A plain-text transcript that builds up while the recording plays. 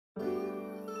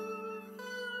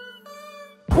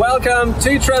Welcome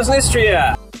to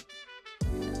Transnistria!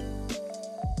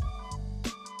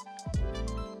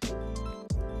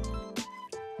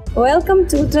 Welcome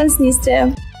to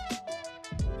Transnistria.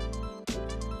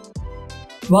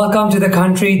 Welcome to the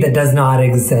country that does not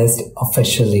exist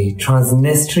officially,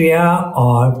 Transnistria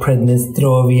or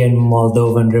Pridnestrovian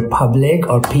Moldovan Republic,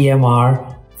 or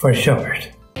PMR for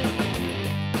short.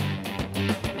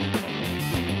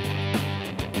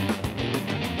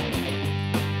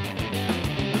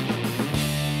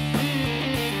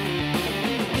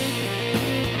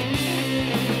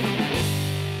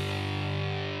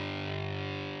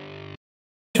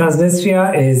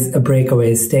 Transnistria is a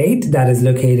breakaway state that is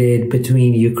located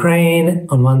between Ukraine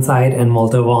on one side and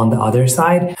Moldova on the other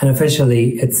side, and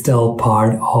officially it's still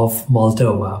part of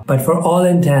Moldova. But for all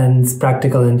intents,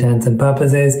 practical intents and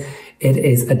purposes, it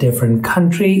is a different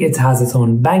country. It has its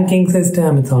own banking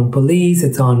system, its own police,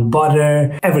 its own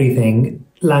border, everything.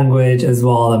 Language as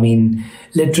well. I mean,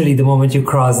 literally the moment you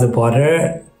cross the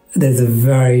border, there's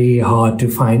very hard to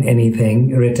find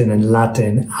anything written in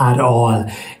Latin at all,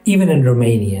 even in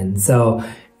Romanian. So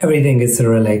everything is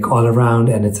Cyrillic all around,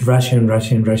 and it's Russian,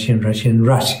 Russian, Russian, Russian,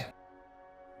 Russian.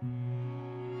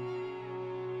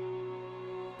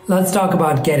 Let's talk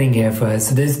about getting here first.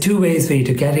 So there's two ways for you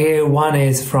to get here. One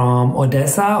is from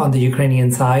Odessa on the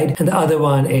Ukrainian side, and the other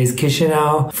one is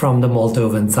Chisinau from the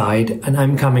Moldovan side. And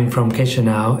I'm coming from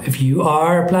Chisinau. If you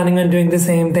are planning on doing the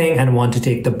same thing and want to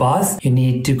take the bus, you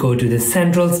need to go to the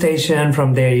central station.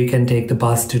 From there, you can take the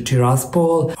bus to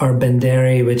Tiraspol or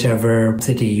Bendery, whichever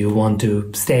city you want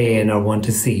to stay in or want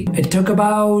to see. It took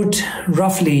about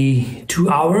roughly 2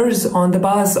 hours on the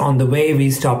bus. On the way,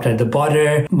 we stopped at the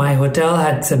border. My hotel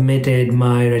had submitted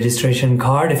my registration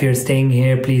card. If you're staying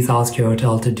here, please ask your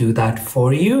hotel to do that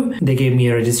for you. They gave me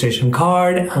a registration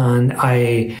card, and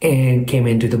I came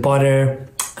into the border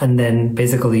and then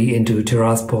basically into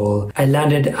Tiraspol. I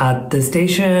landed at the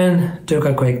station, took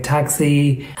a quick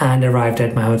taxi, and arrived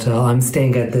at my hotel. I'm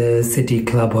staying at the City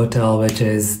Club Hotel, which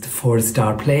is the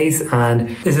 4-star place, and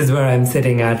this is where I'm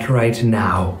sitting at right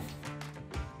now.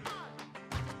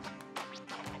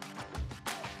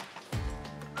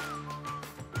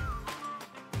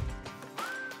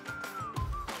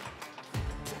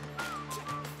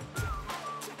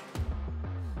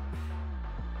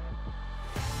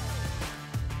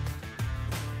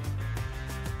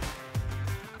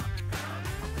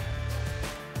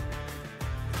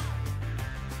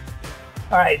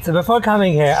 All right, so before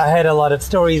coming here, I heard a lot of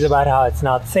stories about how it's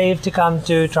not safe to come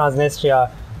to Transnistria,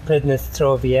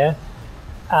 Pridnestrovie.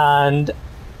 And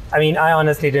I mean, I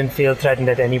honestly didn't feel threatened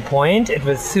at any point. It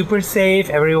was super safe.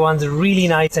 Everyone's really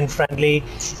nice and friendly.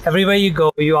 Everywhere you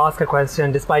go, you ask a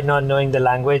question, despite not knowing the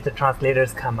language, the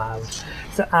translators come out.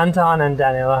 So Anton and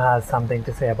Daniel has something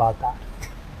to say about that.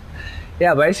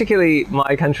 Yeah, basically,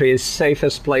 my country is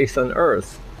safest place on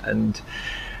earth. And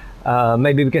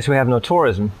maybe because we have no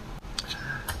tourism.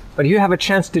 But you have a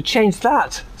chance to change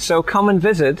that. So come and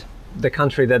visit the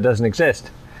country that doesn't exist,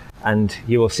 and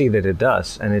you will see that it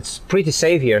does. And it's pretty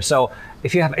safe here. So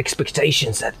if you have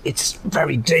expectations that it's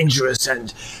very dangerous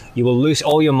and you will lose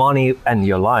all your money and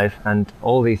your life and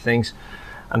all these things,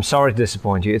 I'm sorry to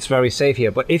disappoint you. It's very safe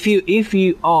here. But if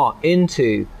you are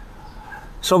into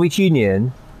Soviet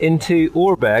Union, into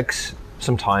urbex,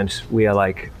 sometimes we are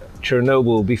like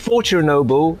Chernobyl before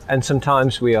Chernobyl, and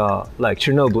sometimes we are like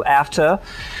Chernobyl after.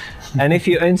 And if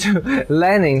you're into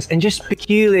landings and just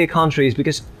peculiar countries,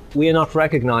 because we are not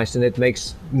recognized, and it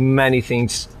makes many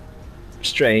things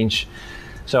strange.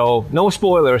 So no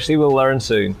spoilers, you will learn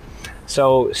soon.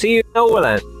 So see you in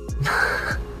Overland.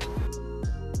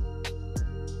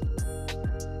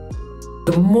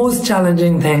 The most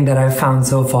challenging thing that I've found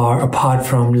so far, apart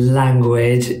from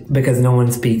language, because no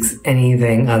one speaks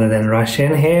anything other than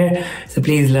Russian here, so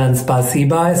please learn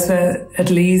spasiba at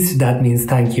least, that means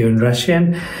thank you in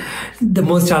Russian. The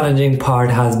most challenging part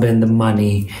has been the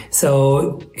money.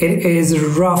 So it is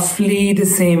roughly the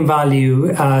same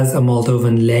value as a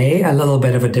Moldovan lei, a little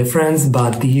bit of a difference,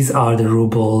 but these are the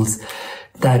rubles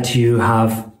that you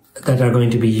have that are going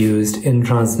to be used in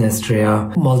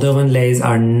Transnistria. Moldovan leis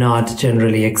are not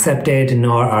generally accepted,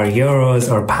 nor are euros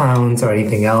or pounds or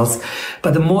anything else.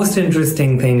 But the most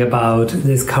interesting thing about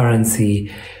this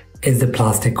currency is the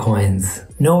plastic coins.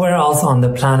 Nowhere else on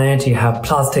the planet you have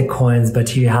plastic coins,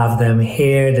 but you have them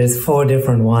here. There's 4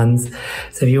 different ones.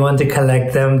 So if you want to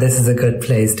collect them, this is a good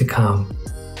place to come.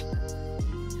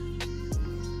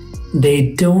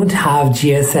 They don't have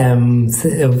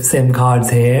GSM SIM cards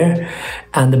here,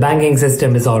 and the banking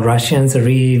system is all Russian, so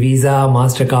Visa,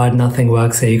 MasterCard, nothing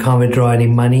works here. You can't withdraw any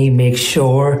money. Make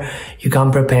sure you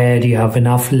come prepared, you have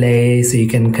enough lei so you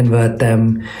can convert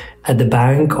them at the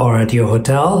bank or at your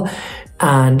hotel.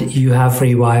 And you have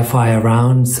free Wi-Fi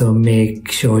around, so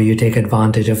make sure you take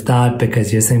advantage of that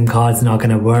because your SIM card's not going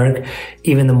to work.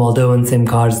 Even the Moldovan SIM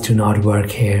cards do not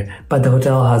work here. But the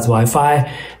hotel has Wi-Fi,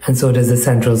 and so does the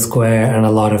central square and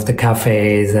a lot of the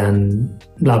cafes and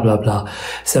blah, blah, blah.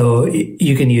 So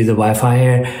you can use the Wi-Fi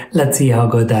here. Let's see how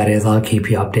good that is. I'll keep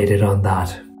you updated on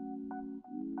that.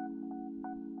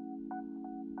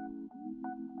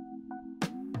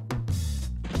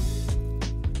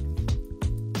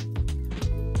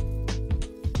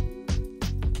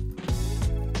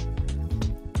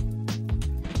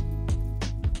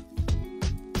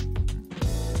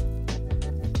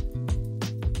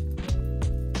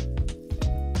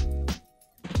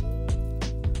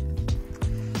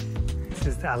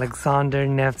 This is the Alexander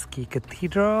Nevsky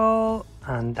Cathedral,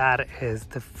 and that is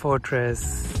the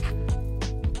fortress.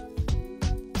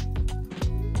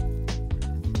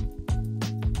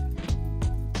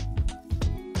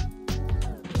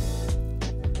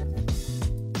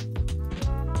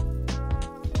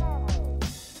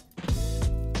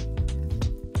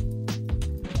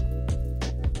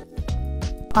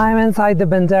 I'm inside the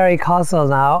Bendery Castle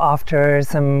now after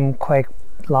some quick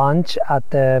lunch at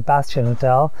the Bastion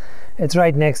Hotel. It's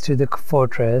right next to the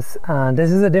fortress, and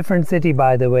this is a different city,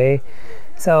 by the way.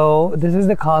 So this is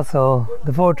the castle,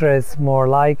 the fortress more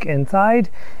like inside,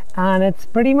 and it's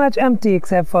pretty much empty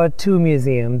except for two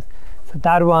museums. So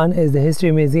that one is the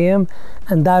History Museum,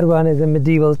 and that one is the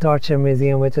Medieval Torture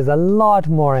Museum, which is a lot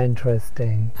more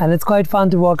interesting. And it's quite fun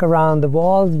to walk around the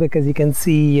walls because you can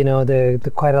see, you know, the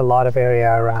quite a lot of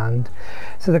area around.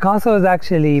 So the castle was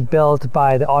actually built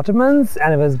by the Ottomans,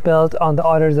 and it was built on the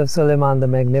orders of Suleiman the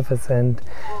Magnificent.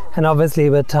 And obviously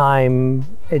with time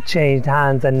it changed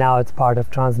hands, and now it's part of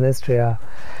Transnistria.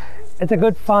 It's a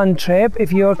good fun trip.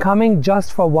 If you're coming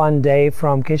just for one day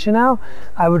from Chisinau,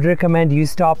 I would recommend you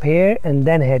stop here and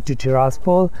then head to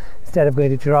Tiraspol instead of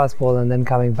going to Tiraspol and then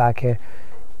coming back here.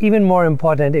 Even more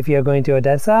important, if you're going to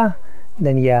Odessa,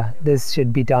 then yeah, this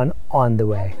should be done on the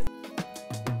way.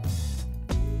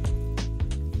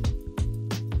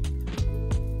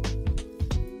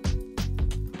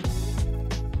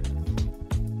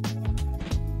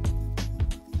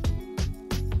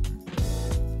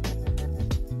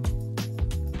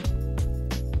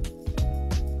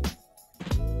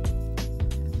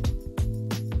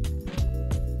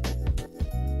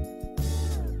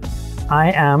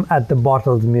 I am at the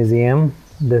Bottles Museum,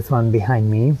 this one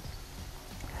behind me.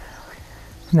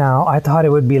 Now, I thought it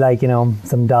would be like, you know,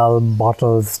 some dull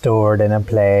bottles stored in a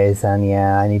place, and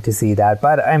yeah, I need to see that.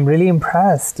 But I'm really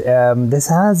impressed. This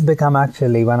has become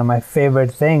actually one of my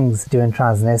favorite things doing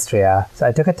Transnistria. So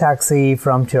I took a taxi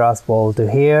from Tiraspol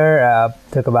to here,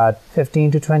 took about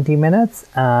 15 to 20 minutes,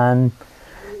 and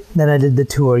then I did the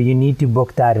tour. You need to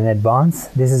book that in advance.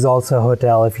 This is also a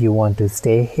hotel if you want to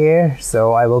stay here.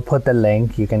 So I will put the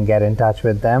link. You can get in touch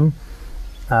with them.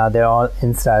 They're all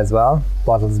Insta as well.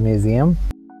 Bottles Museum.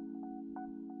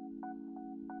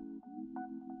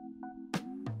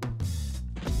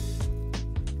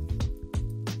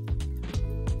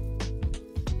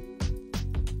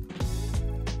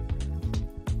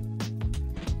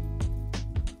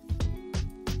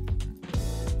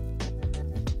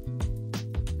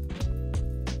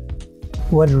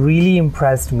 What really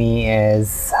impressed me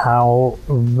is how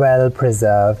well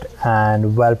preserved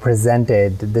and well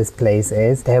presented this place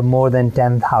is. They have more than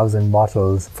 10,000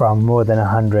 bottles from more than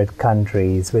 100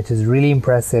 countries, which is really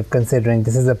impressive considering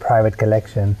this is a private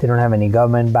collection. They don't have any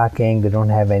government backing, they don't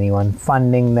have anyone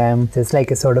funding them. So it's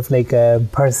like a sort of like a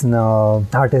personal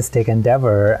artistic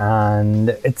endeavor, and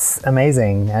it's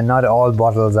amazing. And not all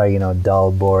bottles are, you know, dull,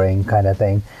 boring kind of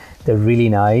thing. They're really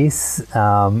nice,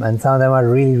 and some of them are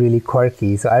really, really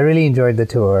quirky. So I really enjoyed the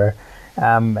tour.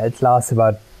 It lasts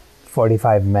about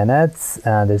 45 minutes.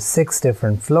 There's 6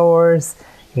 different floors.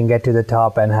 You can get to the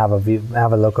top and have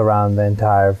a look around the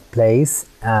entire place.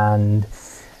 And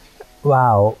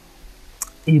wow,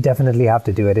 you definitely have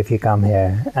to do it if you come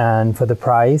here. And for the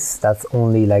price, that's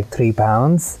only like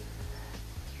 £3.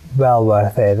 Well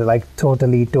worth it, like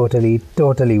totally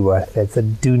worth it. So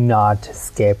do not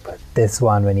skip this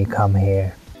one when you come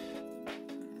here.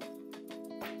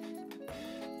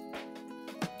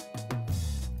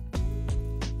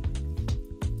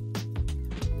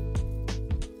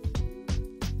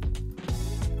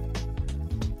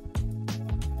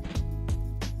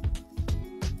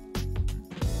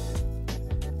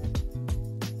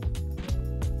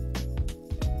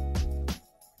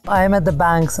 I'm at the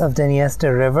banks of the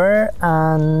Dniester river,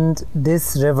 and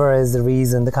this river is the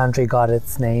reason the country got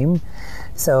its name.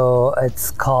 So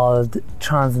it's called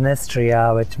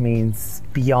Transnistria, which means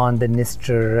beyond the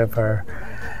Dniester river.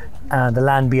 The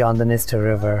land beyond the Dniester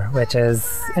river, which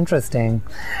is interesting.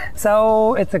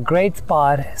 So it's a great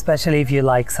spot, especially if you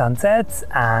like sunsets,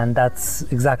 and that's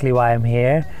exactly why I'm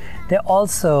here. There are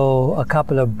also a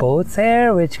couple of boats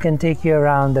here which can take you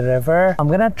around the river. I'm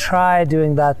gonna try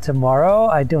doing that tomorrow.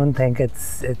 I don't think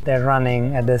they're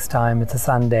running at this time. It's a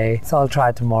Sunday, so I'll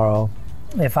try tomorrow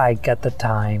if I get the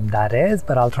time, that is,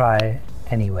 but I'll try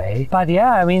anyway. But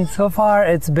yeah, I mean, so far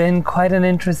it's been quite an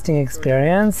interesting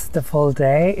experience the full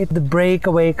day. The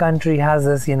breakaway country has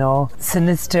this, you know,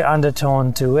 sinister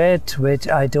undertone to it, which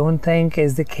I don't think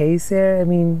is the case here. I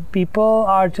mean, people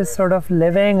are just sort of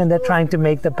living and they're trying to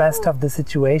make the best of the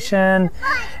situation.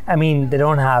 I mean, they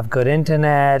don't have good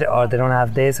internet or they don't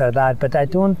have this or that, but I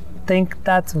don't think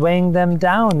that's weighing them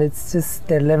down. It's just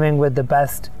they're living with the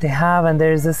best they have, and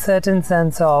there's a certain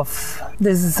sense of,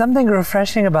 there's something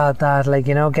refreshing about that, like,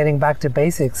 you know, getting back to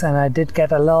basics. And I did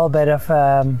get a little bit of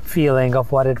a feeling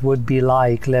of what it would be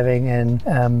like living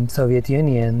in Soviet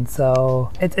Union.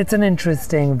 So it's an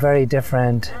interesting, very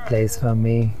different place for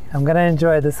me. I'm gonna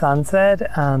enjoy the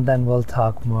sunset and then we'll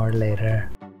talk more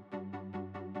later.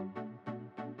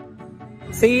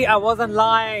 See, I wasn't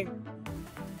lying.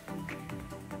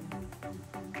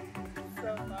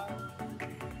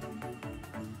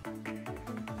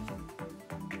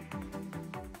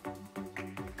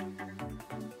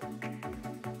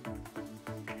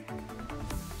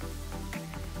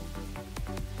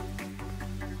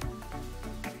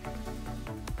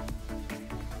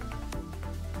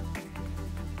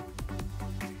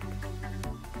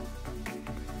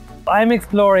 I'm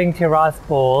exploring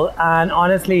Tiraspol, and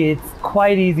honestly it's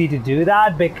quite easy to do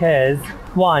that because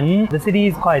one, the city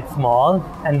is quite small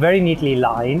and very neatly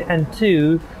lined, and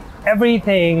two,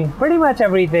 pretty much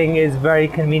everything is very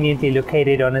conveniently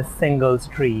located on a single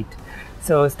street.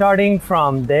 So starting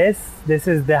from this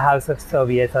is the House of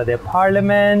Soviets, or their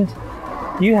parliament.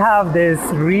 You have this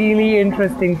really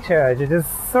interesting church. It is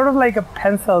sort of like a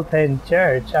pencil-thin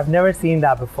church. I've never seen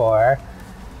that before.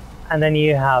 And then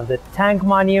you have the tank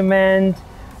monument,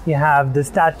 you have the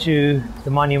statue, the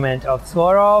monument of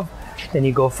Svorov. Then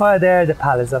you go further, the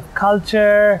Palace of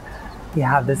Culture, you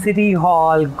have the City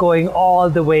Hall going all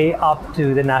the way up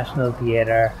to the National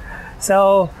Theatre.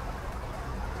 So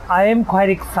I am quite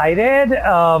excited.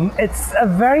 It's a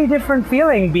very different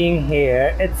feeling being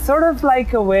here. It's sort of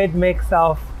like a weird mix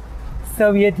of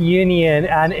Soviet Union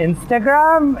and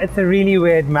Instagram. It's a really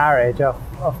weird marriage of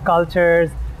cultures,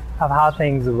 of how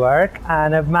things work,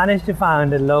 and I've managed to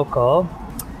find a local,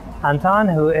 Anton,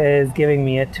 who is giving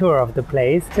me a tour of the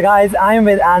place. So guys, I'm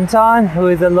with Anton, who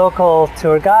is a local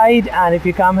tour guide, and if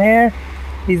you come here,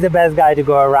 he's the best guy to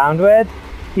go around with.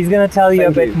 He's going to tell you a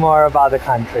bit more about the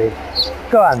country.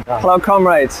 Go on, Anton. Hello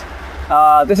comrades,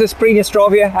 this is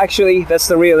Pridnestrovie, actually that's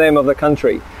the real name of the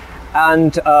country,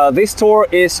 and this tour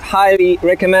is highly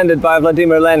recommended by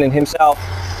Vladimir Lenin himself.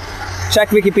 Check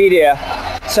Wikipedia.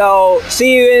 So,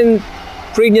 see you in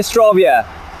Pridnestrovie.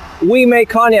 We make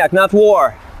cognac, not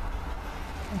war.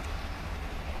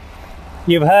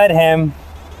 You've heard him.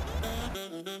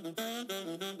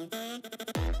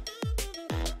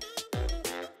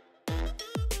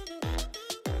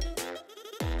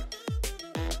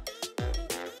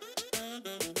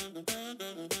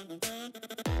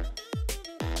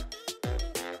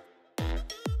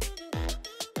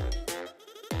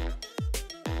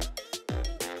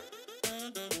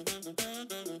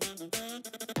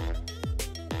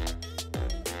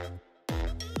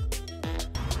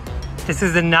 This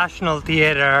is the National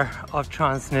Theatre of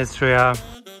Transnistria.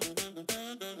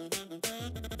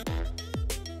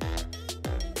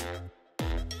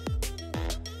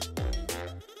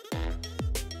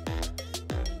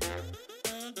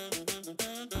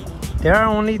 There are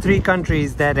only 3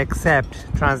 countries that accept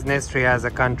Transnistria as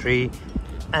a country,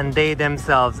 and they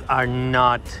themselves are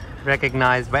not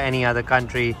recognized by any other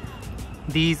country.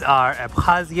 These are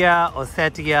Abkhazia,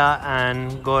 Ossetia,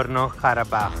 and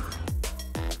Gorno-Karabakh.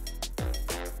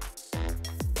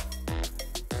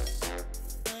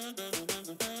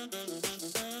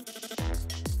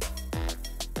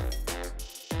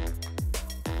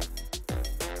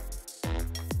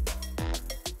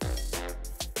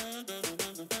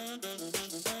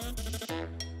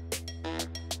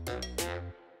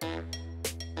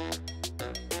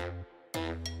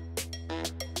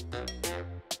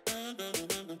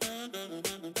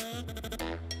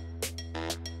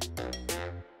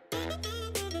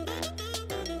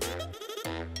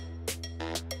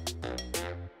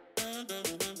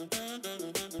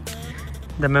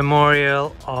 the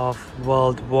memorial of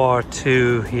World War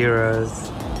II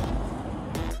heroes.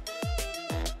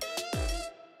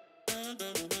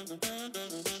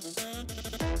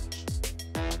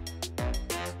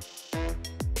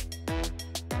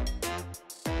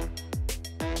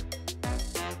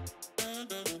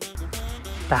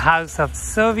 The House of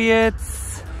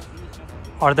Soviets,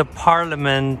 or the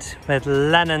Parliament with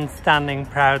Lenin standing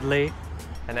proudly.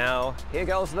 And now, here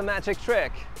goes the magic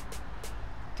trick.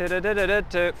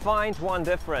 To find one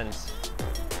difference.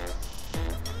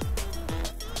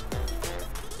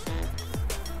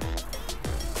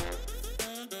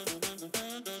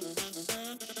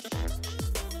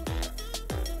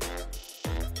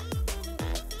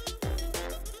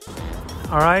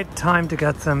 Alright, time to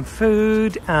get some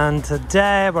food, and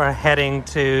today we're heading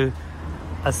to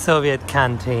a Soviet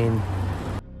canteen.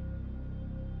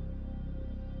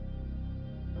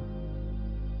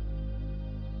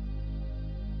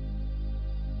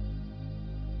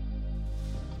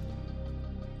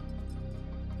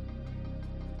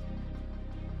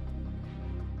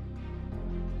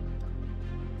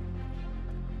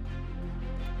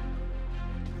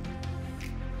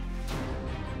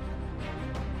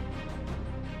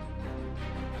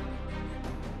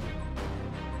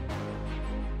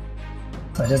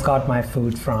 So I just got my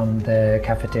food from the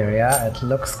cafeteria. It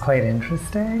looks quite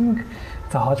interesting.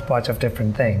 It's a hodgepodge of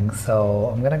different things. So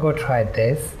I'm gonna go try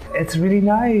this. It's really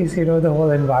nice, you know, the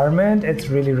whole environment. It's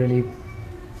really, really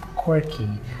quirky.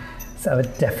 So I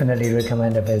would definitely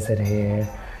recommend a visit here.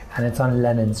 And it's on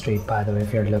Lenin Street, by the way,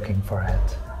 if you're looking for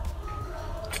it.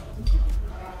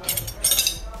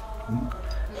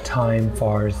 Time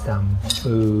for some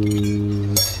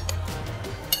food.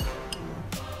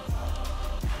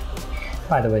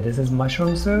 By the way, this is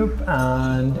mushroom soup,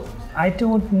 and I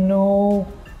don't know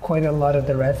quite a lot of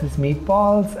the rest. It's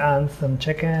meatballs and some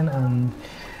chicken and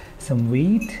some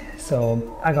wheat.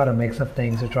 So I got a mix of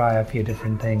things to try a few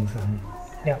different things, and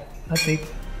yeah, let's see.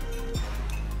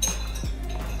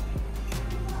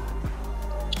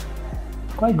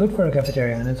 Quite good for a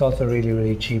cafeteria, and it's also really,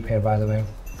 really cheap here, by the way.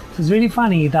 It's really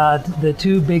funny that the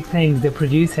two big things they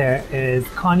produce here is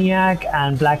cognac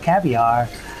and black caviar,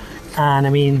 and I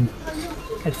mean,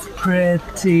 it's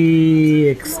pretty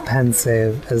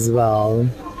expensive as well.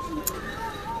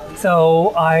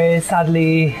 So I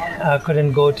sadly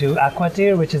couldn't go to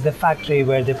Aquatir, which is the factory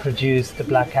where they produce the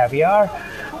black caviar,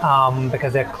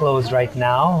 because they're closed right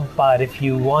now. But if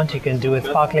you want, you can do a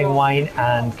sparkling wine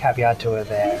and caviar tour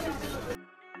there.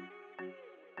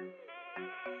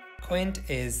 Kvint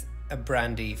is a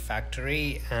brandy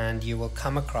factory, and you will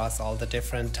come across all the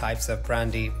different types of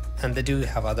brandy, and they do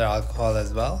have other alcohol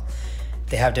as well.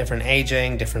 They have different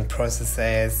aging, different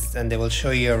processes, and they will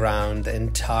show you around the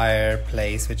entire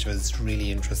place, which was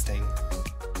really interesting.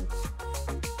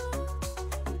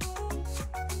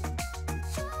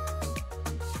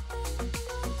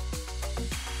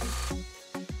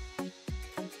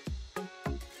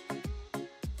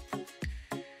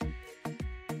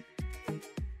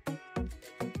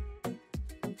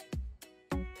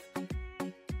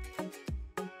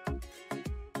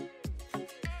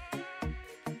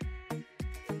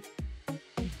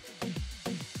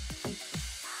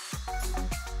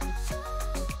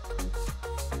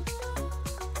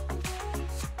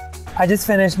 I just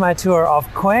finished my tour of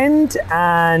Kvint,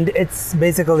 and it's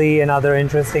basically another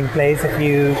interesting place if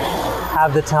you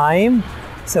have the time.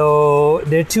 So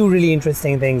there are two really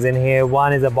interesting things in here.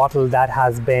 One is a bottle that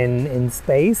has been in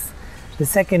space. The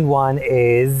second one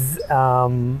is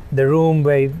the room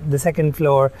where the second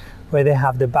floor where they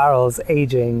have the barrels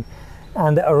aging,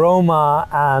 and the aroma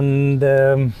and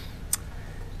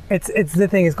it's the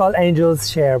thing. It's called Angel's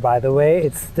Share, by the way.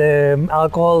 It's the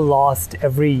alcohol lost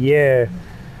every year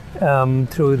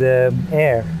through the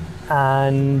air,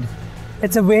 and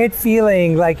it's a weird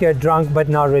feeling, like you're drunk but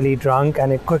not really drunk,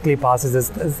 and it quickly passes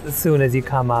as soon as you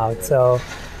come out. So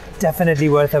definitely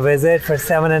worth a visit for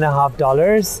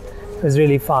 $7.50. It was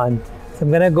really fun. So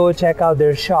I'm gonna go check out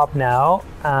their shop now,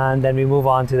 and then we move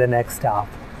on to the next stop.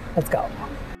 Let's go.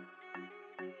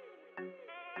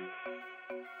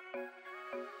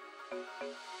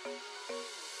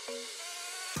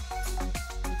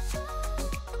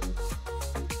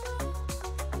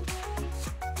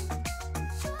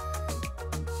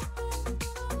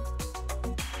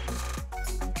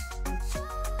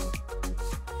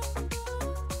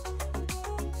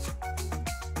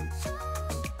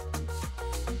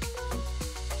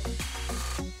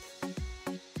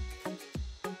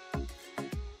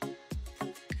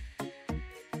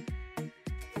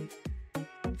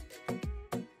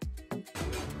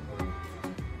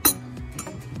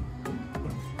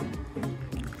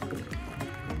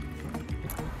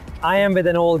 I am with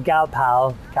an old gal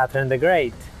pal, Catherine the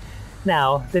Great.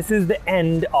 Now, this is the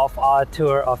end of our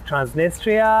tour of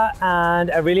Transnistria,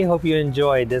 and I really hope you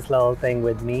enjoyed this little thing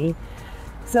with me.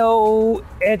 So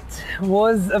it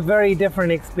was a very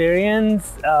different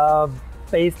experience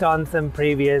based on some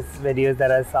previous videos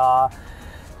that I saw.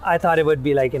 I thought it would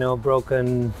be like, you know,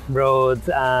 broken roads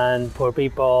and poor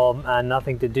people and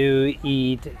nothing to do,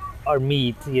 eat or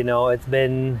meet, you know. It's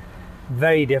been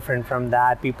very different from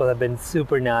that. People have been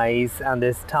super nice and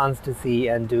there's tons to see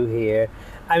and do here.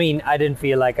 I mean, I didn't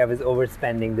feel like I was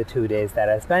overspending the 2 days that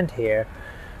I spent here.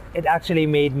 It actually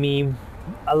made me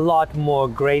a lot more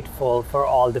grateful for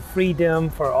all the freedom,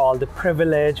 for all the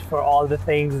privilege, for all the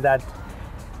things that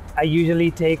I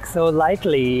usually take so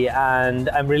lightly, and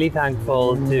I'm really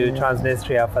thankful to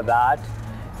Transnistria for that.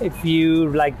 If you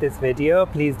like this video,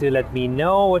 please do let me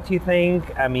know what you think.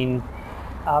 I mean,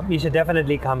 you should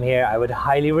definitely come here. I would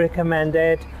highly recommend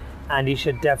it. And you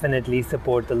should definitely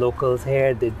support the locals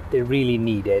here. They really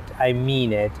need it. I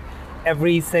mean it.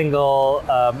 Every single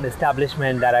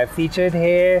establishment that I've featured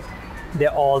here,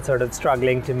 they're all sort of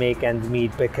struggling to make ends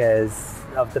meet because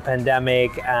of the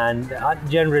pandemic and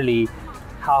generally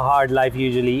how hard life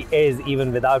usually is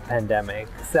even without pandemic.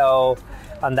 So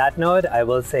on that note, I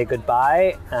will say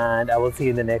goodbye and I will see you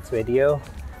in the next video.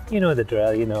 You know the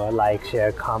drill, you know, like,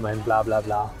 share, comment, blah, blah,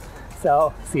 blah.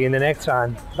 So see you in the next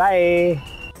one. Bye.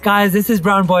 Guys, this is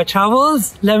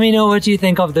BrownBoyTravels. Let me know what you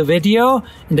think of the video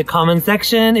in the comment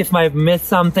section. If I've missed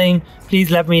something,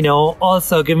 please let me know.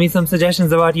 Also, give me some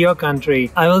suggestions about your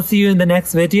country. I will see you in the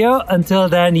next video. Until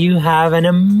then, you have an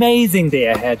amazing day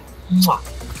ahead.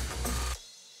 Mwah.